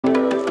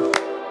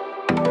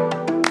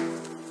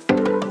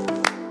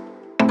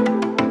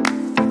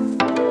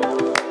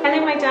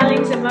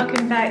and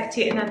welcome back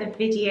to another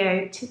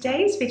video.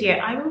 Today's video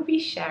I will be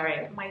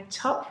sharing my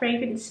top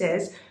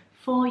fragrances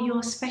for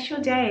your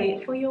special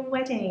day, for your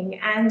wedding,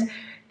 and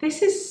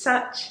this is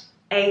such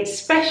a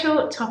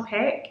special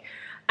topic.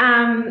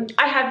 I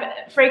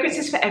have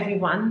fragrances for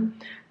everyone,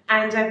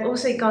 and I've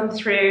also gone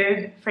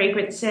through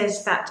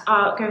fragrances that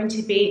are going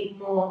to be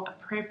more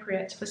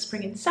appropriate for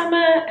spring and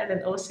summer, and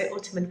then also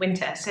autumn and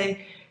winter. So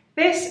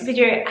this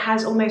video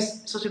has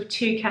almost sort of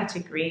two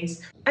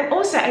categories. And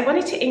also I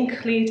wanted to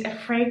include a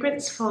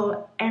fragrance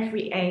for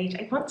every age.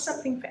 I want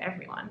something for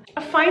everyone.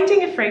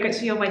 Finding a fragrance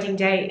for your wedding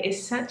day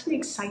is such an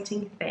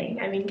exciting thing.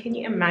 I mean, can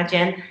you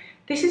imagine?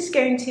 This is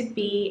going to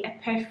be a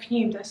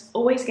perfume that's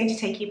always going to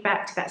take you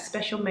back to that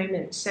special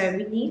moment. So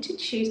we need to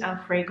choose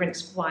our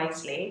fragrance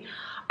wisely.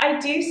 I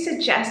do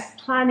suggest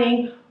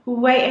planning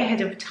way ahead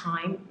of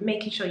time,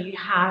 making sure you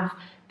have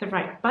the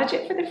right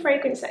budget for the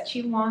fragrance that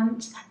you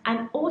want,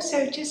 and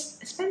also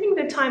just spending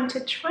the time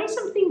to try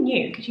something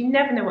new, because you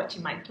never know what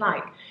you might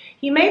like.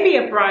 You may be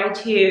a bride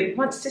who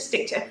wants to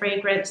stick to a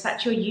fragrance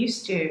that you're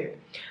used to,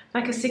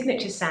 like a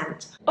signature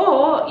scent,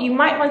 or you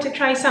might want to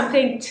try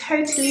something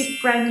totally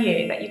brand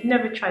new that you've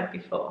never tried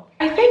before.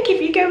 I think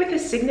if you go with a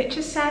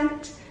signature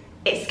scent,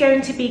 it's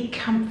going to be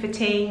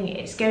comforting,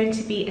 it's going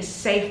to be a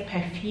safe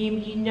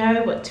perfume, you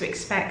know what to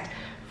expect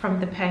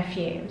from the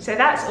perfume, so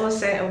that's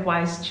also a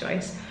wise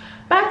choice.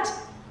 But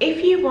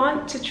if you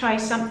want to try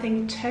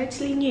something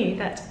totally new,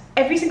 that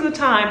every single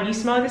time you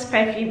smell this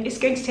perfume is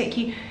going to take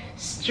you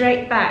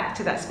straight back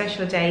to that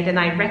special day, then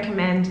I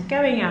recommend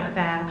going out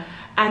there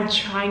and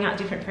trying out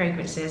different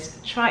fragrances.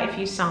 Try a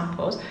few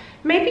samples.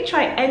 Maybe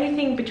try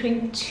anything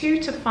between 2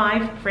 to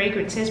 5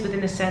 fragrances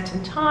within a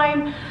certain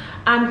time.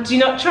 And do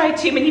not try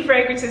too many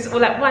fragrances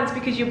all at once,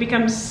 because you'll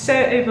become so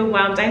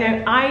overwhelmed. I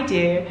know I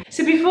do.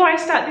 So before I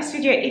start this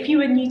video, if you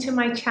are new to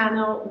my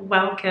channel,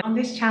 welcome. On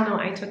this channel,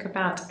 I talk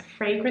about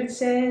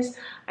fragrances,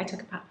 I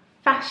talk about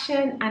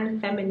fashion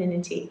and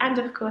femininity, and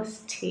of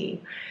course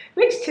tea,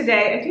 which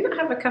today I do not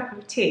have a cup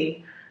of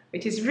tea,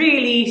 which is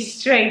really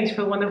strange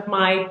for one of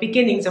my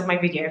beginnings of my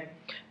video.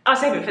 I'll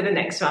save it for the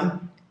next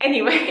one.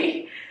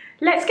 Anyway,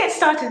 let's get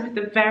started with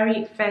the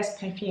very first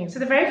perfume. So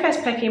the very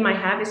first perfume I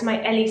have is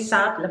my Elie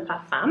Saab Le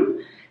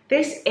Parfum.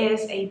 This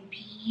is a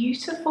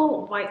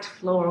beautiful white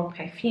floral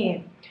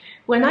perfume.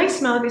 When I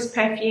smell this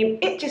perfume,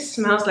 it just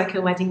smells like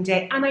a wedding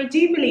day, and I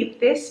do believe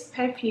this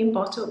perfume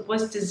bottle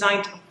was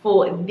designed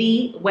for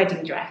the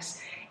wedding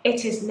dress.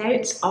 It is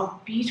notes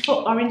of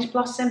beautiful orange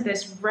blossom,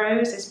 there's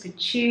rose, there's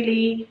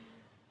patchouli.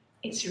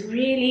 It's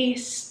really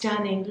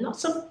stunning,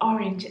 lots of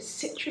orange,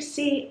 it's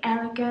citrusy,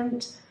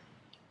 elegant,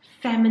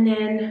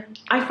 feminine.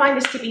 I find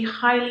this to be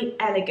highly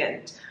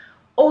elegant.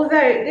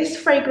 Although this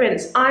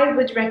fragrance I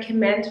would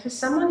recommend for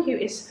someone who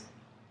is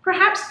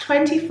perhaps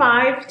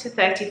 25 to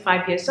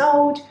 35 years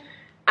old,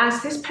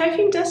 as this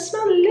perfume does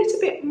smell a little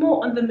bit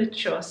more on the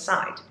mature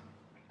side.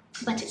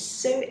 But it's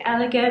so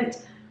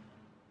elegant,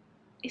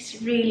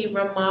 it's really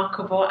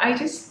remarkable. I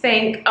just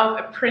think of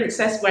a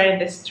princess wearing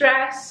this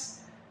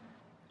dress,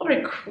 or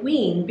a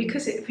queen,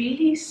 because it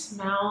really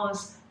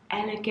smells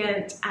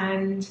elegant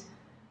and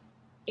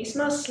it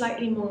smells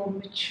slightly more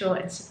mature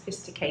and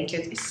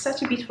sophisticated. It's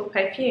such a beautiful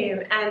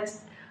perfume, and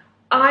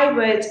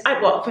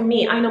well, for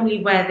me, I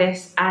normally wear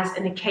this as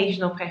an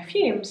occasional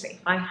perfume. So if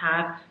I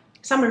have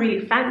somewhere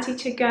really fancy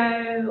to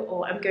go,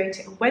 or I'm going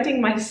to a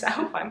wedding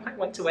myself, I might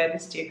want to wear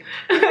this too,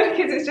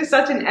 because it's just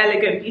such an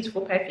elegant,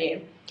 beautiful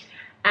perfume.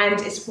 And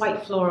it's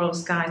white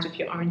florals, guys, with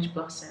your orange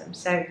blossom.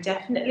 So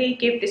definitely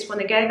give this one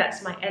a go.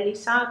 That's my Elie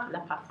Saab Le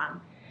Parfum.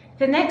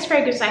 The next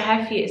fragrance I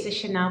have for you is a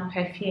Chanel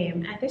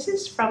perfume, and this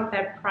is from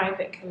their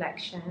private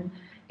collection.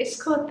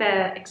 It's called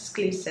their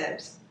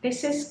Exclusives.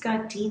 This is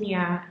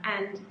Gardenia,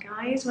 and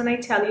guys, when I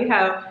tell you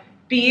how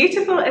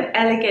beautiful and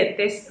elegant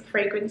this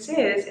fragrance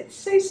is, it's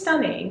so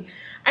stunning.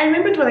 I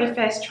remembered when I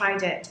first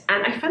tried it,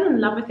 and I fell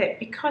in love with it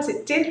because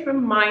it did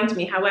remind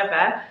me,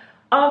 however,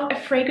 of a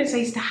fragrance I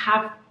used to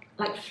have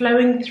like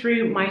flowing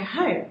through my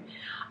home.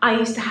 I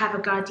used to have a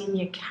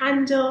Gardenia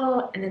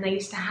candle, and then I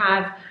used to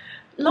have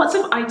lots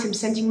of items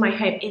scenting my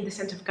home in the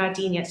scent of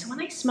Gardenia. So when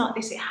I smelled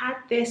this, it had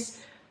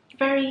this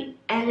very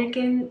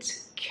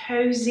elegant,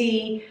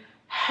 cozy,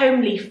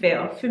 homely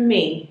feel for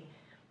me.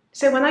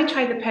 So when I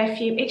tried the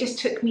perfume, it just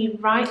took me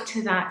right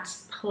to that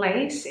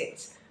place.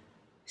 It's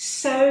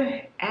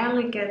so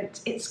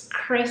elegant, it's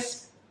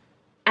crisp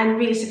and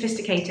really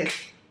sophisticated.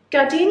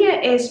 Gardenia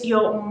is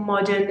your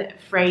modern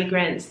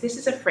fragrance. This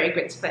is a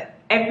fragrance for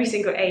every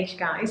single age,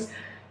 guys.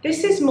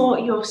 This is more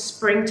your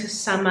spring to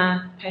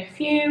summer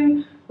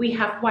perfume. We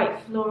have white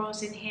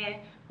florals in here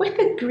with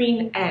a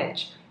green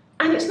edge.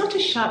 And it's not a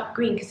sharp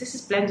green, because this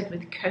is blended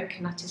with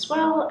coconut as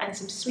well, and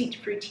some sweet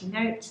fruity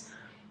notes.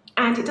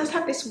 And it does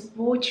have this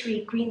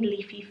watery green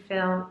leafy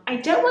feel. I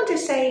don't want to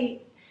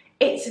say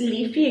it's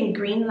leafy and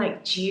green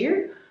like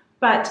dew,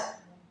 but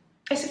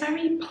it's a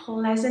very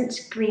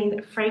pleasant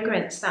green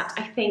fragrance that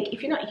I think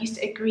if you're not used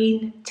to a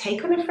green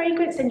take on a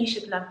fragrance, then you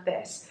should love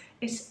this.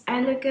 It's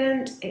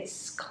elegant,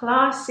 it's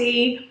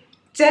classy,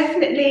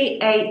 definitely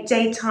a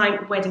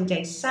daytime wedding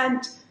day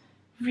scent,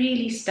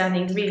 Really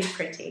stunning, really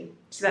pretty.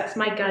 So that's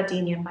my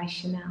Gardenia by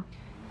Chanel.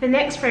 The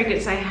next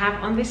fragrance I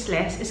have on this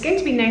list is going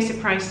to be no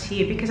surprise to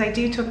you because I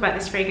do talk about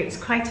this fragrance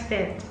quite a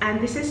bit. And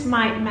this is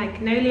my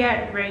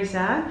Magnolia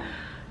Rosae.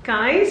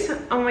 Guys,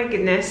 oh my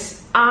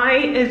goodness, I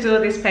adore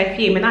this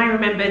perfume. And I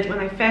remembered when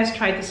I first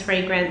tried this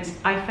fragrance,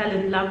 I fell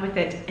in love with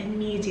it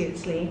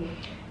immediately.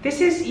 This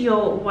is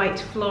your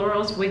white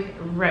florals with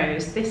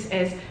rose. This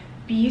is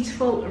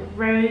beautiful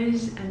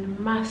rose and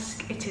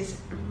musk. It is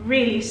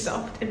really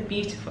soft and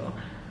beautiful.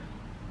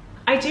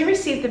 I do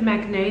receive the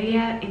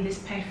magnolia in this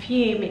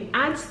perfume. It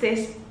adds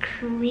this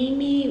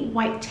creamy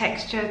white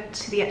texture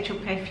to the actual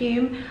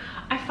perfume.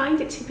 I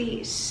find it to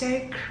be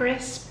so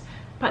crisp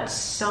but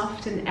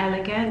soft and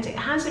elegant. It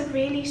has a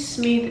really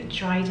smooth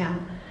dry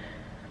down.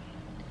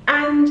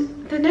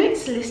 And the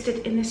notes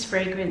listed in this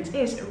fragrance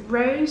is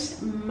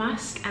rose,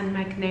 musk and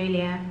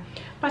magnolia.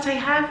 But I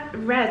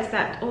have read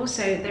that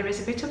also there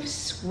is a bit of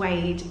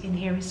suede in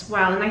here as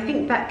well. And I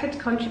think that could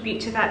contribute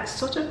to that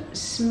sort of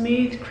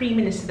smooth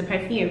creaminess of the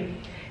perfume.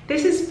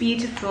 This is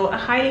beautiful, a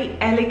highly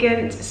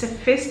elegant,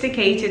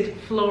 sophisticated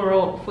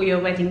floral for your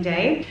wedding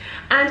day.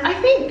 And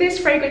I think this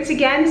fragrance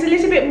again is a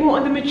little bit more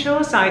on the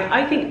mature side.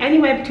 I think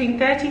anywhere between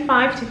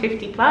 35 to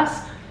 50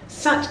 plus.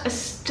 Such a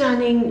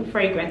stunning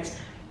fragrance.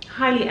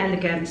 Highly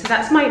elegant. So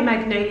that's my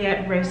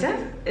Magnolia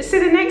Rosae. So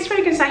the next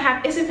fragrance I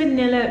have is a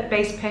vanilla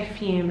based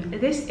perfume.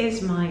 This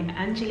is my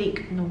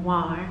Angelique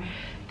Noire.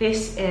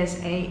 This is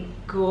a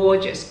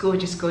gorgeous,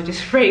 gorgeous,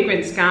 gorgeous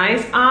fragrance,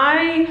 guys.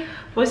 I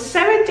was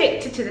so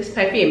addicted to this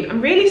perfume.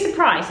 I'm really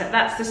surprised that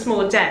that's the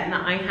small dent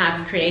that I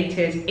have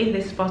created in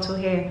this bottle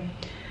here.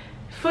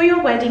 For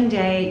your wedding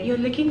day, you're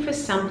looking for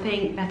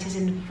something that is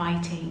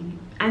inviting.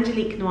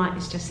 Angelique Noire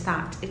is just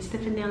that. It's the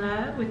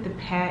vanilla with the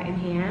pear in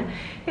here.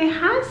 It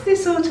has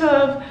this sort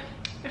of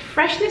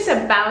freshness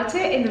about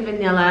it in the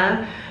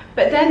vanilla,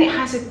 but then it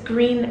has a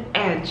green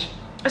edge.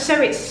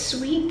 So it's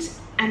sweet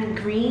and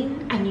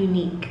green and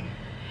unique.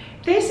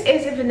 This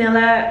is a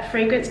vanilla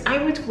fragrance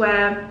I would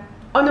wear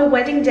on a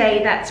wedding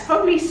day that's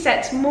probably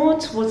set more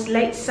towards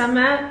late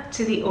summer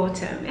to the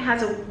autumn. It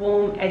has a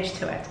warm edge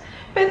to it.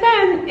 But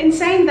then, in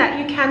saying that,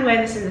 you can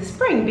wear this in the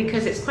spring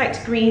because it's quite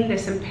green.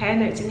 There's some pear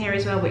notes in here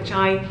as well, which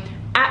I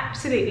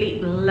absolutely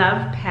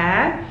love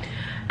pear.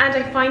 And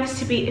I find this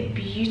to be a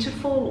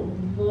beautiful,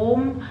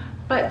 warm,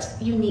 but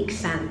unique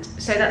scent.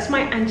 So that's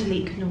my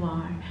Angelique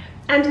Noire.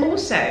 And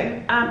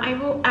also, I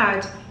will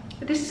add,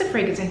 this is a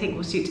fragrance I think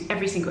will suit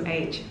every single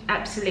age.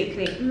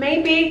 Absolutely.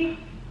 Maybe,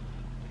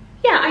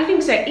 yeah, I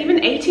think so.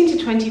 Even 18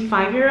 to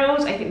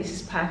 25-year-olds, I think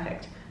this is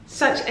perfect.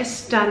 Such a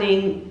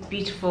stunning,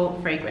 beautiful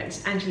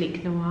fragrance,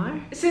 Angelique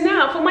Noire. So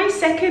now for my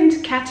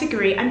second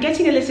category, I'm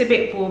getting a little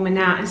bit warmer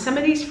now, and some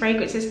of these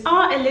fragrances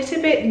are a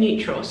little bit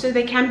neutral, so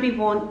they can be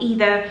worn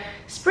either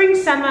spring,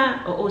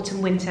 summer, or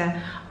autumn,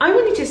 winter. I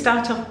wanted to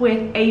start off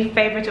with a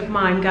favorite of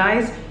mine,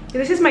 guys.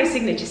 This is my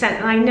signature scent,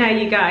 and I know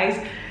you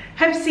guys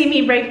have seen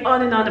me rave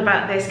on and on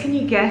about this. Can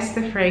you guess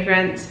the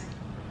fragrance?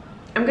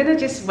 I'm gonna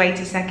just wait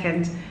a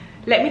second.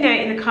 Let me know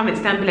in the comments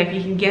down below if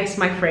you can guess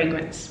my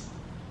fragrance.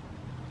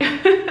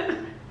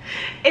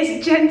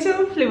 It's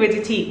Gentle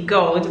Fluidity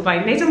Gold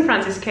by Maison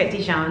Francis Cote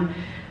Dijon.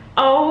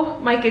 Oh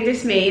my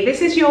goodness me, this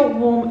is your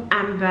warm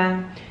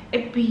amber,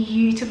 a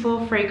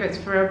beautiful fragrance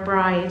for a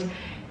bride.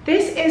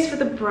 This is for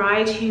the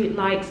bride who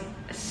likes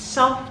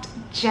soft,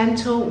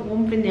 gentle,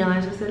 warm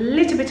vanillas with a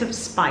little bit of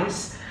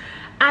spice.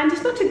 And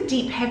it's not a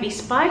deep, heavy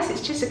spice,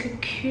 it's just a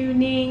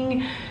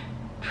cocooning,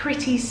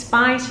 pretty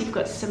spice. You've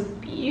got some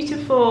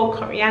beautiful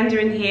coriander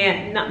in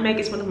here. Nutmeg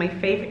is one of my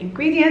favorite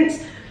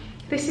ingredients.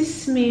 This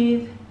is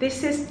smooth.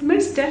 This is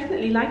most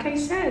definitely, like I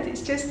said,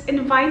 it's just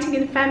inviting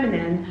and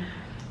feminine.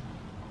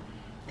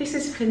 This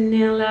is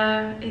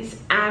vanilla, it's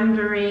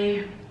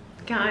ambery.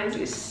 Guys,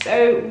 it's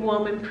so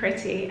warm and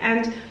pretty.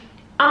 And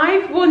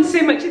I've worn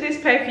so much of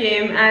this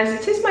perfume as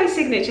it is my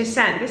signature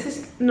scent. This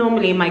is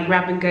normally my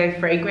grab and go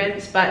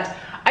fragrance, but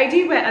I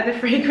do wear other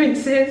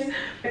fragrances.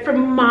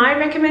 From my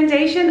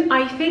recommendation,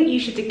 I think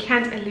you should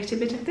decant a little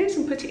bit of this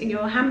and put it in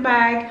your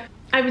handbag.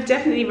 I would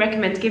definitely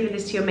recommend giving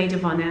this to your maid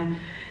of honor,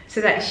 so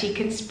that she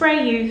can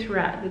spray you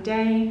throughout the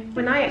day.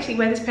 When I actually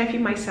wear this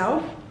perfume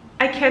myself,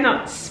 I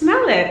cannot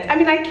smell it. I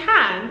mean, I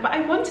can, but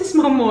I want to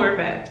smell more of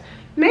it.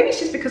 Maybe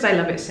it's just because I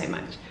love it so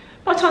much.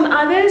 But on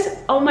others,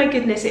 oh my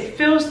goodness, it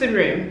fills the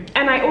room.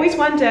 And I always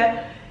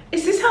wonder,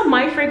 is this how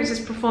my fragrance is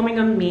performing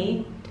on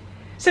me?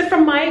 So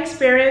from my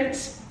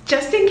experience,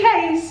 just in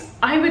case,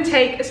 I would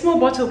take a small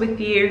bottle with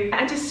you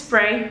and just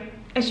spray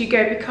as you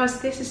go,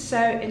 because this is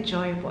so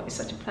enjoyable. It's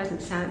such a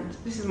pleasant scent.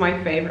 This is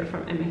my favorite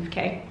from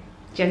MFK.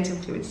 Gentle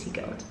Fluidity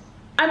Gold.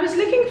 I was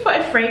looking for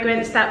a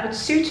fragrance that would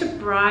suit a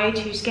bride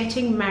who's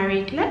getting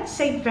married, let's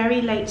say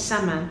very late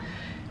summer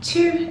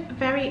to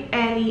very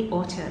early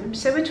autumn.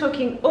 So we're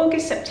talking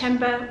August,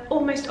 September,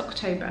 almost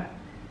October.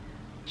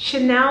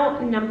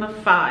 Chanel No.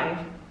 5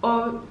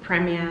 Eau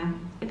Première.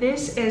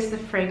 This is the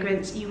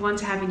fragrance you want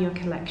to have in your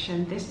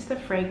collection. This is the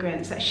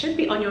fragrance that should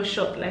be on your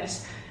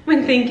shortlist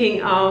when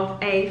thinking of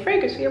a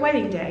fragrance for your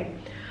wedding day.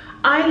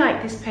 I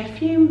like this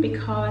perfume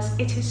because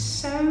it is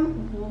so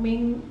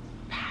warming,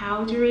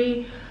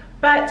 powdery,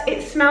 but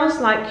it smells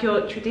like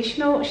your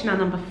traditional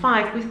Chanel No.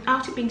 5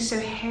 without it being so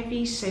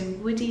heavy, so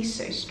woody,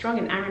 so strong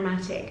and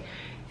aromatic.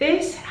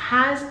 This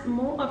has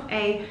more of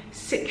a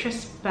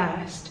citrus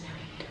burst,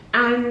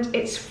 and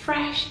it's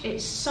fresh,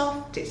 it's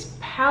soft, it's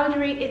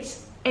powdery,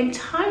 it's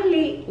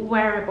entirely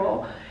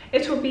wearable.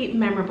 It will be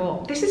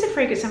memorable. This is a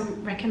fragrance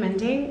I'm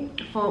recommending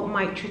for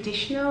my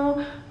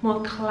traditional,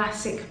 more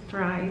classic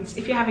brides.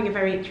 If you're having a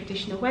very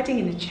traditional wedding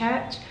in a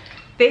church,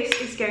 this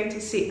is going to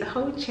suit the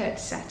whole church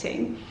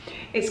setting.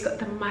 It's got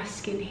the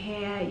musk in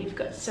here, you've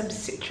got some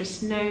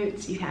citrus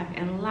notes, you have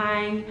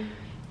ylang.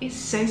 It's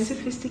so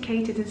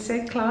sophisticated and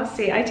so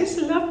classy. I just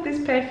love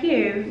this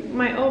perfume,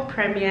 my old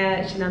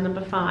premiere Chanel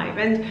No. 5.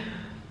 And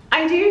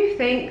I do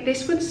think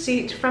this would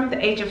suit from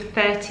the age of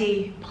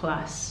 30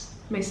 plus,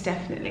 most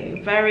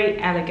definitely. Very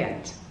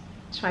elegant.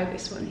 Try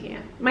this one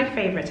here. My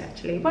favorite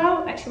actually.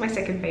 Well, actually my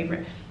second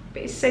favorite,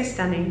 but it's so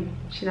stunning.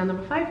 Chanel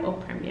No. 5 or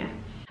premiere.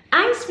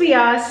 As we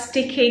are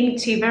sticking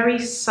to very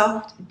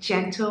soft,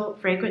 gentle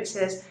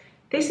fragrances,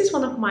 this is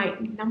one of my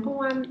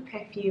 #1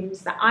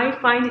 perfumes that I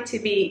find it to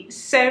be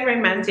so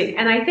romantic.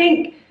 And I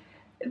think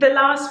the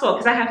last 4,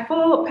 because I have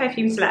 4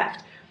 perfumes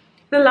left,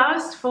 the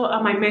last 4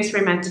 are my most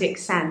romantic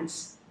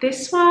scents.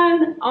 This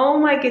one, oh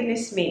my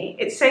goodness me,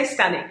 it's so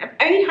stunning. I've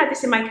only had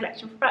this in my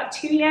collection for about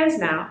 2 years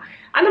now.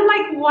 And I'm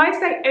like, why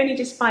did I only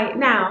just buy it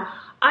now?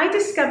 I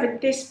discovered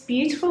this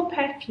beautiful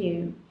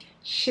perfume,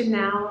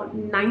 Chanel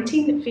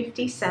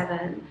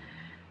 1957,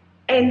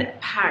 in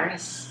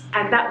Paris,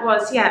 and that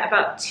was, yeah,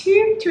 about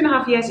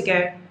 2.5 years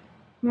ago.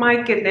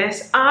 My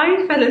goodness,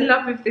 I fell in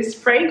love with this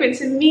fragrance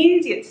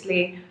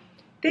immediately.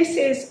 This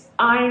is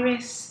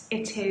iris,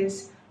 it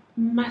is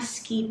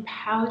musky,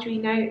 powdery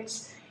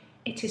notes,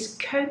 it is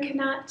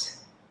coconut.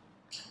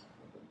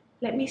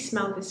 Let me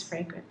smell this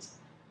fragrance.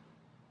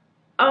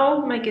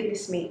 Oh my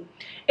goodness me.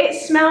 It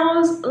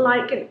smells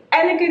like an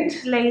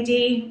elegant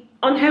lady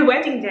on her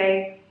wedding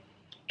day.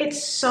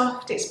 It's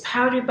soft, it's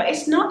powdery, but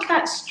it's not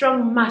that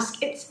strong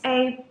musk. It's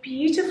a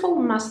beautiful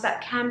musk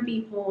that can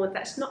be worn,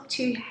 that's not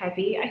too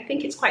heavy. I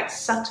think it's quite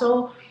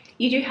subtle.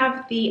 You do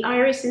have the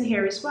iris in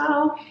here as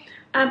well,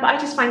 but I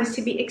just find this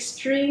to be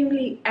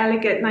extremely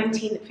elegant.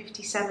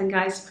 1957,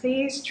 guys,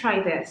 please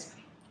try this.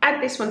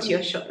 Add this one to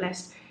your shop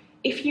list.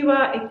 If you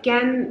are,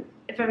 again,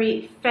 a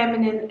very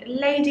feminine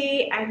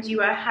lady and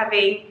you are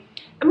having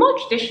a more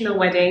traditional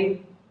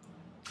wedding,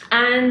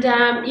 and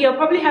you're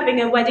probably having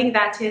a wedding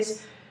that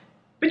is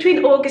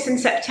between August and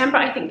September,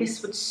 I think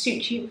this would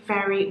suit you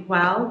very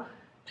well.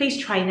 Please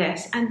try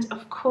this. And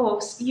of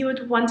course, you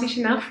would want a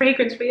Chanel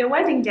fragrance for your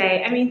wedding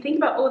day. I mean, think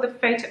about all the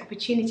photo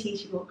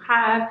opportunities you will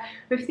have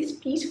with this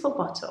beautiful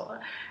bottle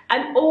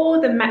and all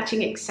the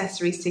matching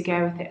accessories to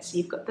go with it. So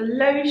you've got the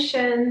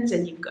lotions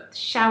and you've got the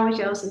shower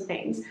gels and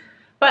things.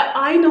 But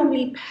I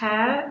normally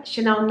pair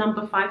Chanel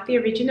No. 5, the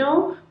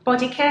original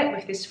body care,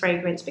 with this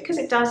fragrance because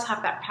it does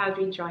have that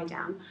powdery dry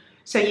down.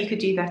 So you could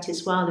do that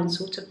as well and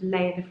sort of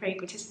layer the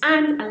fragrances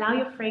and allow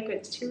your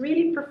fragrance to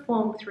really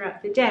perform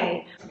throughout the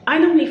day. I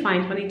normally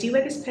find when I do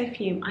wear this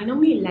perfume, I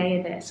normally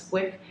layer this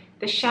with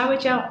the shower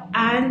gel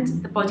and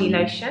the body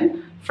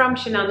lotion from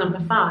Chanel No.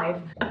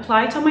 5,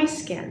 apply it on my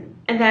skin,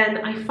 and then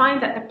I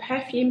find that the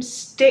perfume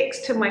sticks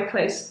to my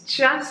clothes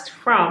just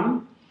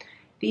from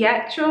the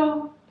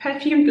actual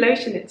perfumed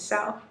lotion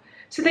itself.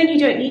 So then you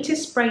don't need to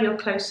spray your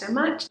clothes so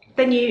much.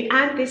 Then you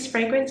add this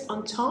fragrance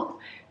on top,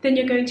 then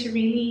you're going to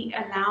really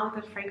allow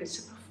the fragrance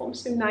to perform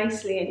so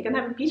nicely, and you're going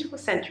to have a beautiful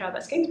scent trail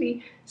that's going to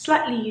be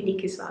slightly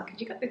unique as well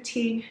because you've got the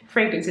 2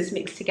 fragrances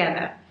mixed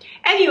together.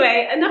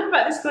 Anyway, enough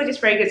about this gorgeous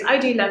fragrance. I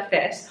do love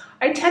this.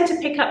 I tend to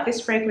pick up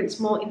this fragrance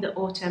more in the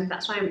autumn.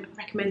 That's why I'm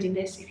recommending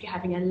this if you're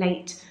having a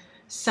late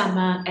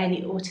summer,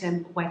 early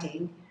autumn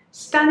wedding.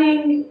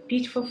 Stunning,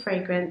 beautiful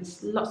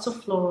fragrance, lots of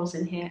florals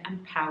in here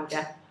and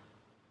powder.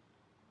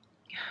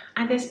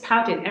 And there's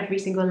powder in every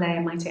single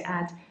layer, might I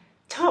add.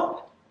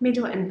 Top,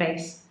 middle and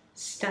base.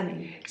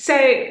 Stunning. So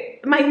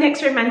my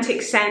next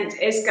romantic scent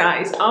is,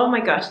 guys, oh my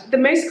gosh, the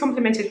most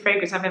complimented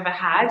fragrance I've ever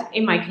had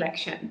in my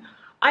collection.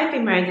 I've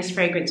been wearing this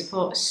fragrance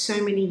for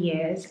so many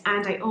years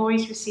and I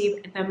always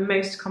receive the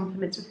most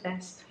compliments with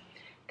this.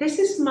 This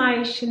is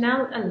my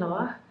Chanel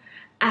Allure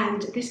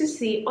and this is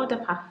the Eau de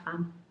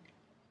Parfum.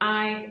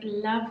 I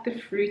love the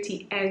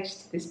fruity edge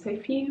to this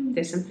perfume.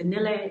 There's some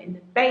vanilla in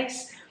the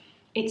base.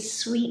 It's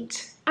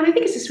sweet, and I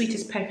think it's the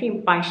sweetest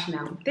perfume by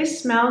Chanel. This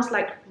smells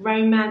like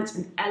romance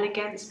and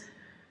elegance.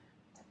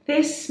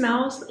 This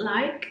smells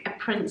like a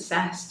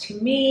princess. To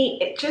me,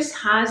 it just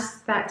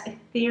has that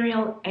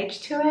ethereal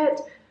edge to it.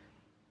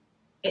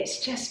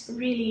 It's just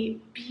really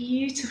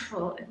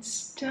beautiful and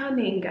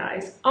stunning,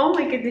 guys. Oh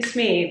my goodness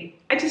me.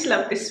 I just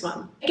love this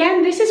one.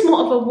 Again, this is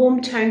more of a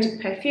warm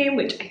toned perfume,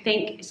 which I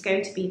think is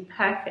going to be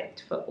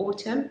perfect for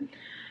autumn.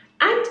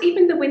 And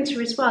even the winter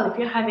as well, if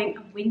you're having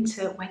a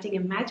winter wedding.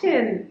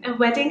 Imagine a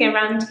wedding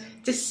around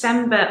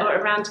December or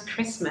around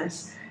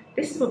Christmas.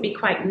 This would be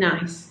quite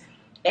nice.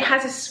 It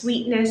has a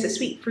sweetness, a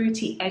sweet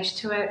fruity edge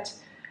to it.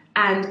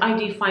 and I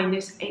do find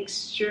this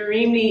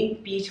extremely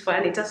beautiful,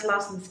 and it does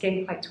last on the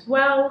skin quite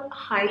well.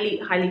 Highly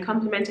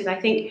complimented. I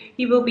think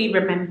you will be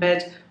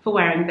remembered for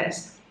wearing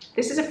this.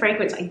 This is a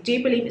fragrance, I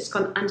do believe it's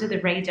gone under the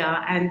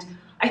radar, and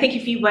I think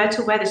if you were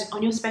to wear this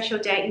on your special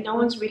day, no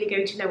one's really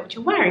going to know what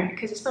you're wearing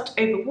because it's not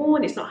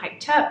overworn, it's not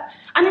hyped up,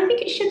 and I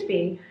think it should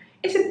be.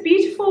 It's a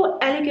beautiful,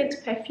 elegant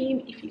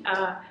perfume if you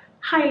are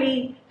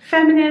highly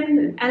feminine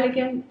and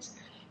elegant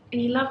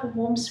and you love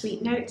warm,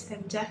 sweet notes,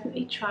 then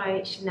definitely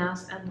try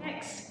Chanel's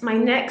Allure. My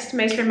next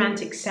most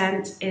romantic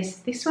scent is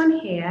this one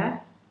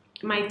here,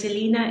 my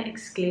Delina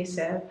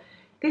Exclusif.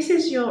 This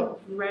is your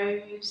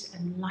rose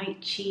and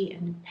lychee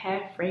and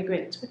pear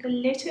fragrance with a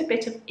little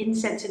bit of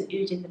incense and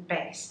oud in the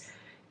base.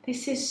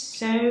 This is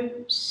so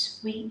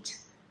sweet,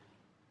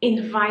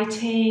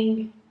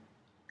 inviting,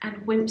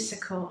 and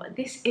whimsical.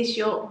 This is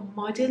your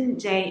modern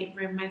day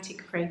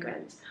romantic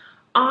fragrance.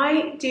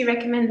 I do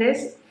recommend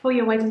this for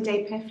your wedding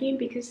day perfume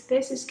because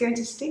this is going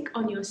to stick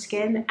on your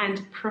skin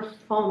and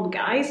perform,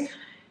 guys.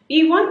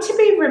 You want to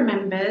be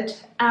remembered.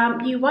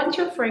 You want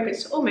your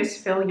fragrance to almost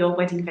fill your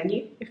wedding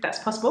venue, if that's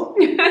possible.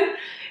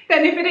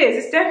 Then if it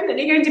is, it's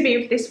definitely going to be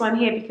with this one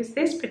here because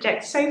this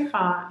projects so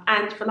far,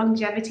 and for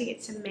longevity,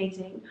 it's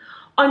amazing.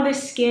 On the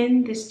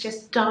skin, this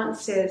just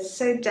dances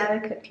so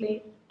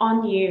delicately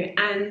on you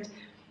and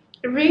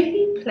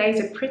really plays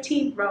a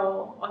pretty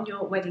role on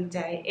your wedding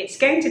day. It's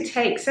going to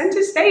take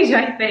center stage,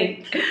 I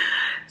think.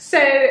 So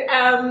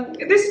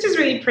this is just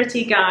really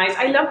pretty, guys.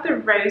 I love the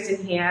rose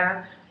in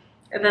here,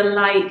 the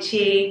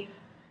lychee,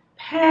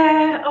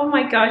 pear. Oh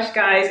my gosh,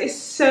 guys, it's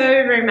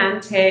so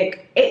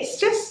romantic. It's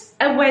just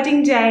a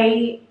wedding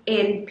day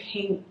in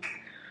pink.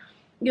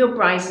 Your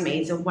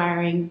bridesmaids are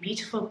wearing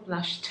beautiful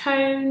blush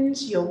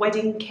tones. Your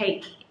wedding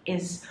cake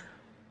is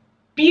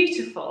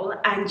beautiful,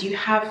 and you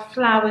have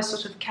flowers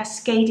sort of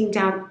cascading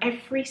down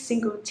every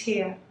single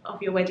tier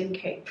of your wedding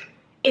cake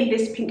in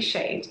this pink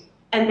shade.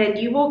 And then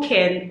you walk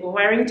in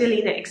wearing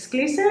Delina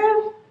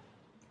Exclusif.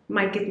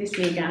 My goodness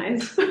me,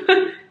 guys.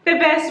 The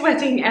best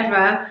wedding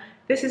ever.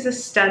 This is a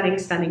stunning,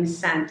 stunning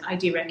scent. I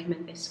do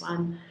recommend this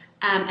one.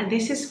 And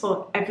this is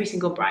for every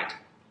single bride.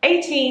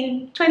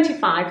 18,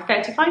 25,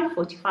 35,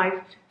 45,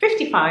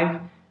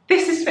 55.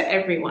 This is for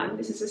everyone.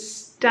 This is a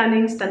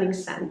stunning, stunning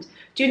scent.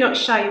 Do not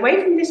shy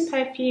away from this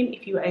perfume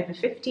if you are over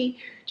 50.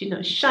 Do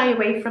not shy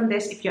away from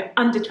this if you're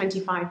under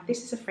 25.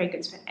 This is a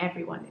fragrance for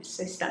everyone. It's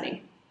so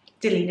stunning.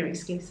 Delina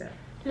Exclusif.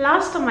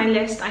 Last on my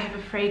list, I have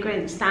a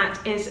fragrance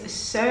that is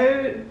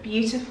so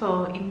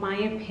beautiful in my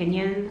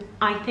opinion.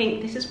 I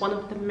think this is one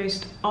of the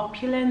most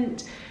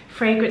opulent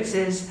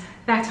fragrances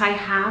that I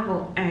have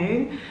or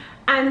own.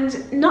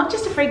 And not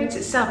just the fragrance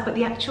itself, but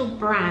the actual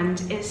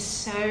brand is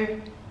so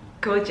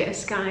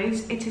gorgeous,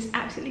 guys. It is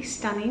absolutely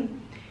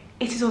stunning.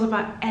 It is all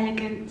about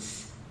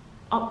elegance,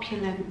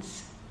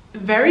 opulence,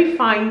 very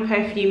fine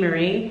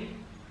perfumery,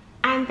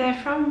 and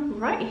they're from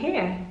right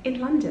here in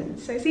London,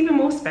 so it's even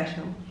more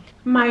special.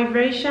 My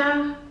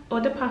Roja Eau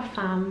de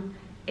Parfum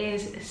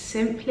is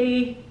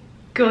simply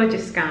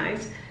gorgeous,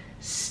 guys.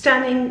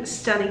 Stunning,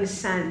 stunning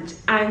scent.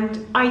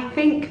 And I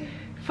think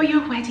for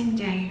your wedding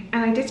day,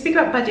 and I did speak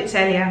about budgets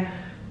earlier,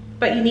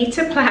 but you need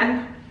to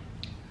plan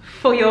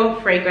for your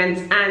fragrance,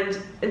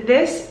 and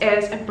this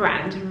is a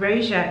brand.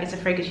 Roja is a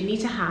fragrance you need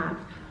to have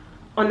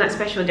on that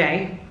special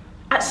day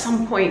at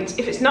some point.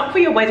 If it's not for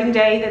your wedding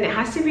day, then it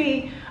has to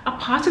be a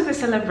part of the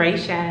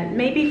celebration,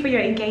 maybe for your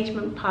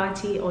engagement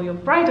party or your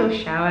bridal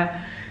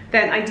shower.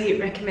 Then I do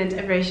recommend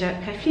a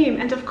Roja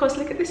perfume. And of course,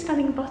 look at this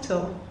stunning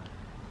bottle.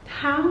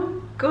 How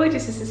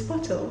gorgeous is this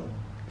bottle?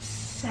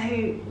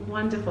 So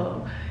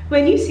wonderful.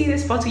 When you see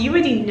this bottle, you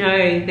already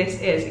know this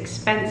is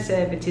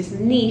expensive, it is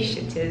niche,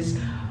 it is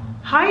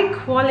high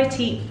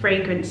quality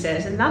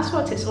fragrances, and that's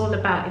what it's all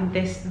about in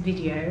this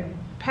video.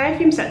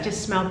 Perfumes that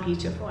just smell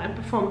beautiful and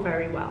perform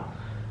very well.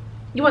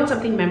 You want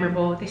something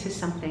memorable, this is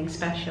something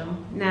special.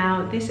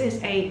 Now, this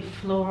is a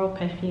floral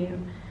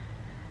perfume,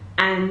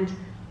 and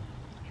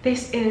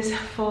this is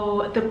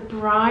for the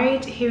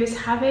bride who is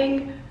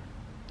having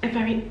a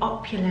very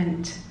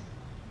opulent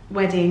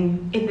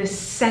wedding in the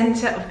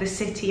center of the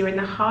city. You're in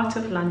the heart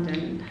of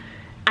London,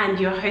 and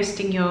you're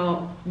hosting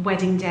your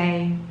wedding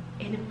day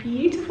in a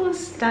beautiful,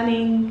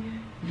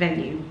 stunning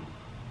venue.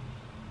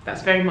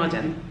 That's very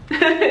modern.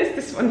 It's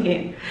this one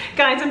here.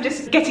 Guys, I'm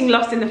just getting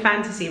lost in the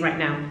fantasy right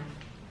now.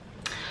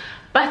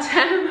 But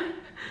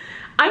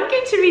I'm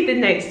going to read the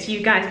notes to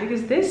you guys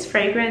because this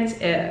fragrance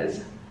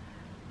is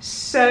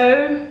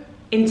so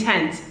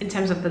intense in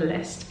terms of the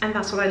list, and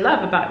that's what I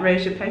love about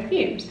Roja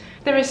perfumes.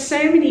 There are so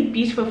many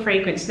beautiful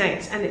fragrance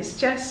notes, and it's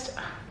just,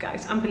 oh,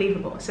 guys,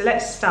 unbelievable. So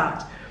let's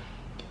start.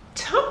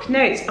 Top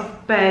notes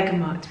of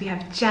bergamot. We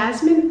have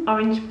jasmine,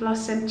 orange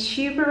blossom,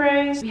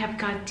 tuberose. We have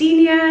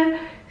gardenia,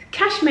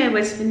 cashmere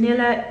with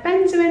vanilla,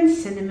 benzoin,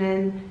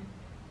 cinnamon,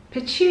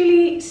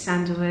 patchouli,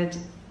 sandalwood.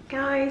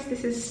 Guys,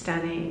 this is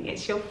stunning.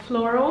 It's your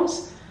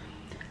florals.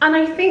 And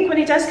I think when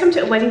it does come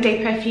to a wedding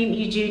day perfume,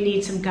 you do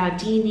need some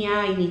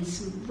gardenia, you need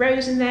some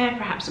rose in there,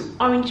 perhaps some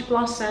orange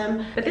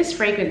blossom. But this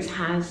fragrance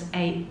has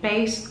a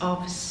base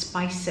of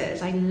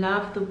spices. I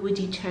love the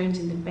woody tones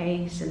in the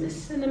base and the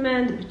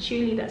cinnamon, the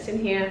patchouli that's in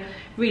here,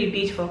 really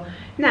beautiful.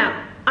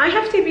 Now, I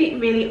have to be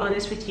really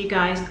honest with you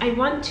guys. I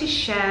want to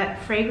share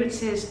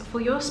fragrances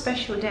for your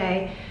special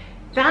day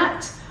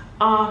that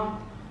are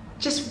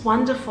just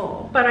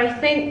wonderful. But I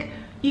think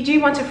you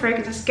do want a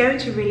fragrance that's going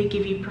to really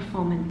give you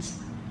performance.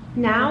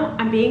 Now,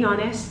 I'm being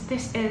honest,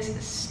 this is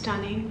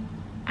stunning,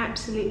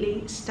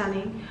 absolutely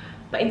stunning.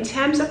 But in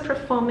terms of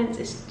performance,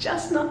 it's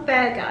just not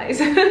there, guys.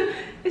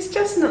 It's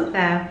just not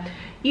there.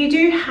 You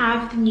do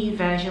have the new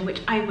version, which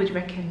I would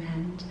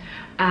recommend.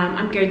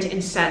 I'm going to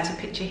insert a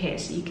picture here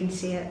so you can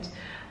see it.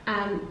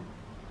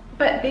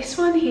 But this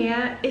one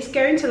here is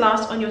going to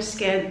last on your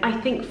skin, I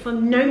think, for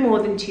no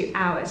more than 2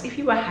 hours. If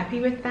you are happy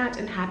with that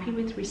and happy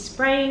with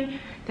respraying,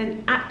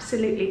 then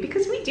absolutely,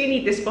 because we do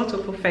need this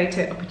bottle for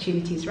photo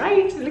opportunities,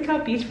 right? Look how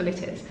beautiful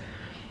it is.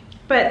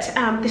 But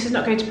this is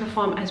not going to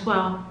perform as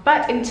well.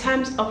 But in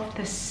terms of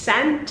the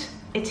scent,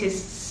 it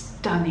is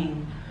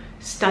stunning,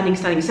 stunning,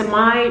 stunning. So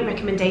my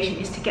recommendation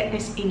is to get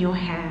this in your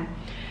hair.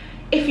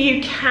 If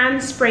you can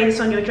spray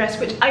this on your dress,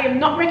 which I am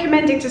not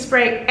recommending to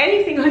spray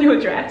anything on your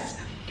dress,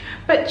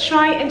 but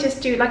try and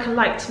just do like a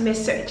light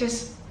mist so it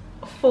just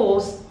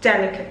falls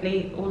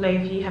delicately all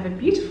over you. You have a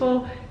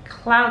beautiful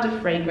cloud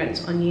of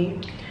fragrance on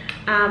you.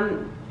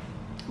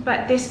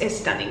 But this is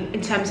stunning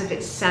in terms of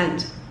its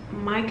scent.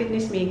 My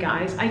goodness me,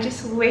 guys, I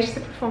just wish the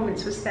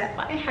performance was there,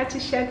 but I had to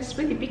share this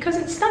with you because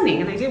it's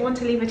stunning and I didn't want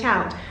to leave it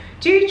out.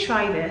 Do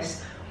try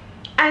this.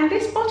 And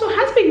this bottle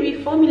has been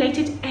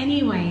reformulated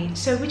anyway,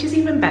 so which is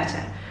even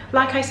better.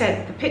 Like I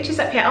said, the pictures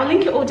up here, I'll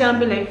link it all down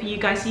below for you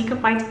guys so you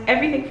can find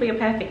everything for your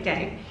perfect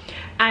day.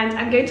 And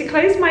I'm going to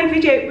close my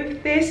video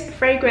with this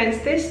fragrance.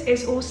 This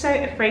is also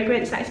a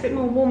fragrance that is a bit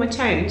more warmer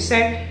tone. So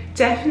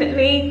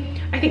definitely,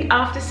 I think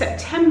after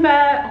September,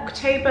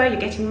 October, you're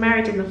getting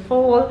married in the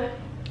fall,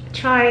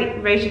 try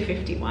Roja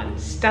 51.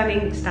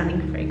 Stunning,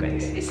 stunning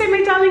fragrance. So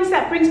my darlings,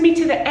 that brings me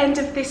to the end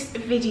of this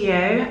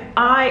video.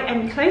 I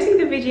am closing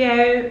the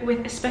video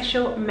with a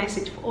special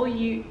message for all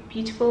you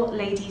beautiful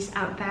ladies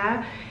out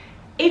there.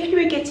 If you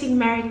are getting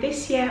married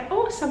this year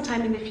or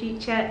sometime in the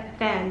future,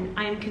 then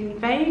I am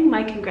conveying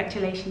my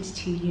congratulations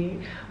to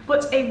you.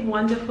 What a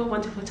wonderful,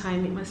 wonderful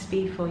time it must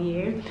be for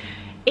you.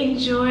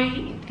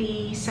 Enjoy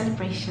the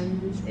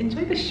celebrations,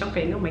 enjoy the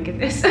shopping, oh my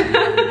goodness.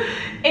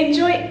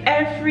 Enjoy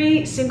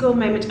every single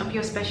moment of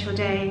your special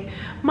day.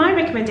 My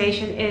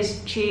recommendation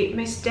is to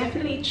most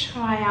definitely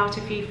try out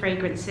a few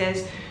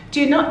fragrances.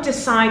 Do not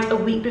decide a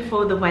week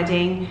before the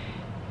wedding.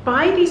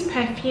 Buy these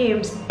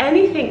perfumes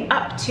anything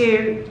up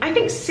to, I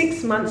think,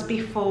 6 months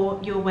before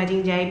your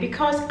wedding day,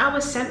 because our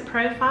scent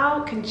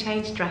profile can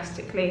change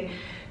drastically.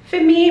 For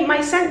me, my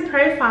scent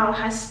profile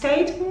has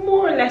stayed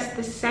more or less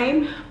the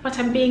same, but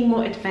I'm being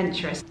more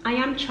adventurous. I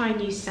am trying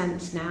new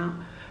scents now,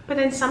 but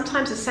then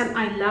sometimes a scent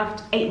I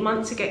loved 8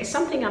 months ago is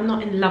something I'm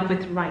not in love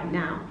with right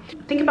now.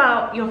 Think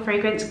about your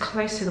fragrance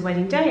close to the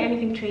wedding day,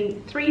 anything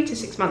between 3 to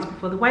 6 months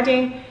before the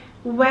wedding.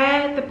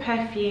 Wear the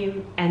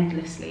perfume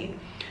endlessly.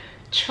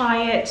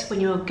 Try it when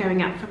you're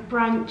going out for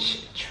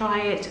brunch, try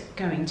it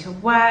going to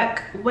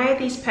work. Wear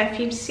these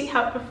perfumes, see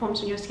how it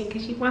performs on your skin,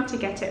 because you want to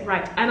get it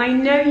right. And I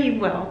know you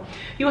will.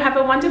 You'll have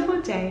a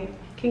wonderful day.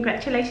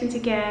 Congratulations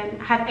again.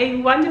 Have a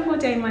wonderful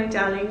day, my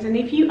darlings. And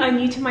if you are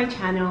new to my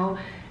channel,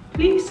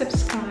 please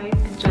subscribe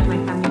and join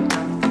my family of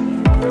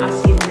darlings here.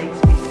 I'll see you